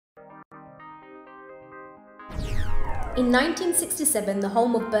In 1967, the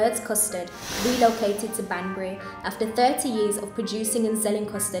home of Bird's Custard relocated to Banbury after 30 years of producing and selling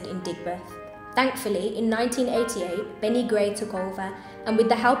custard in Digbeth. Thankfully, in 1988, Benny Gray took over, and with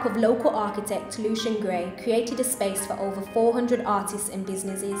the help of local architect Lucian Gray, created a space for over 400 artists and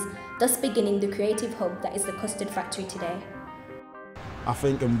businesses, thus beginning the creative hub that is the Custard Factory today. I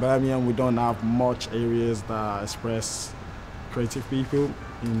think in Birmingham we don't have much areas that express creative people.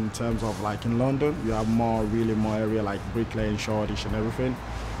 In terms of like in London, you have really more area like Brick Lane, Shoreditch and everything.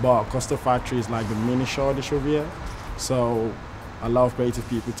 But Custard Factory is like the mini Shoreditch over here. So a lot of creative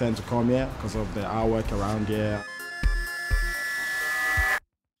people tend to come here because of the artwork around here.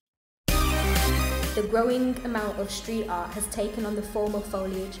 The growing amount of street art has taken on the form of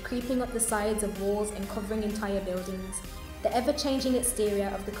foliage, creeping up the sides of walls and covering entire buildings. The ever-changing exterior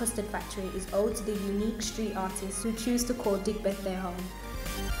of the Custard Factory is owed to the unique street artists who choose to call Digbeth their home.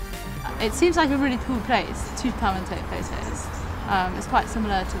 It seems like a really cool place to come and take photos. It's quite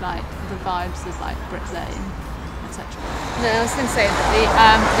similar to like the vibes of like Brick Lane, etc. No, I was going to say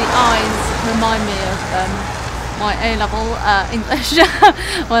that the eyes remind me of my A-level English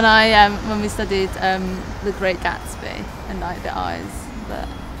when we studied The Great Gatsby, and like the eyes, the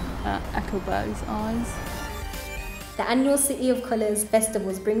Eckelberg's eyes. The annual City of Colours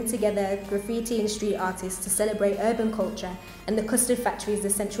festivals bring together graffiti and street artists to celebrate urban culture, and the Custard Factory is the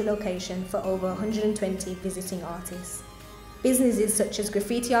central location for over 120 visiting artists. Businesses such as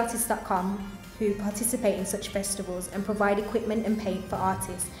graffitiartists.com, who participate in such festivals and provide equipment and paint for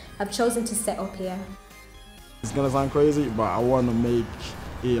artists, have chosen to set up here. It's gonna sound crazy, but I want to make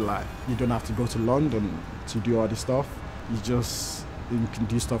it like you don't have to go to London to do all this stuff. You can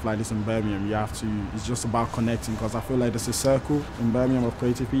do stuff like this in Birmingham. It's just about connecting, because I feel like there's a circle in Birmingham of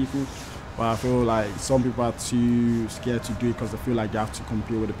creative people, but I feel like some people are too scared to do it because they feel like they have to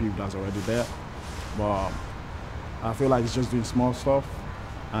compete with the people that's already there. But I feel like it's just doing small stuff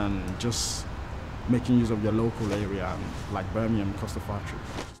and just making use of your local area, and like Birmingham Custard Factory.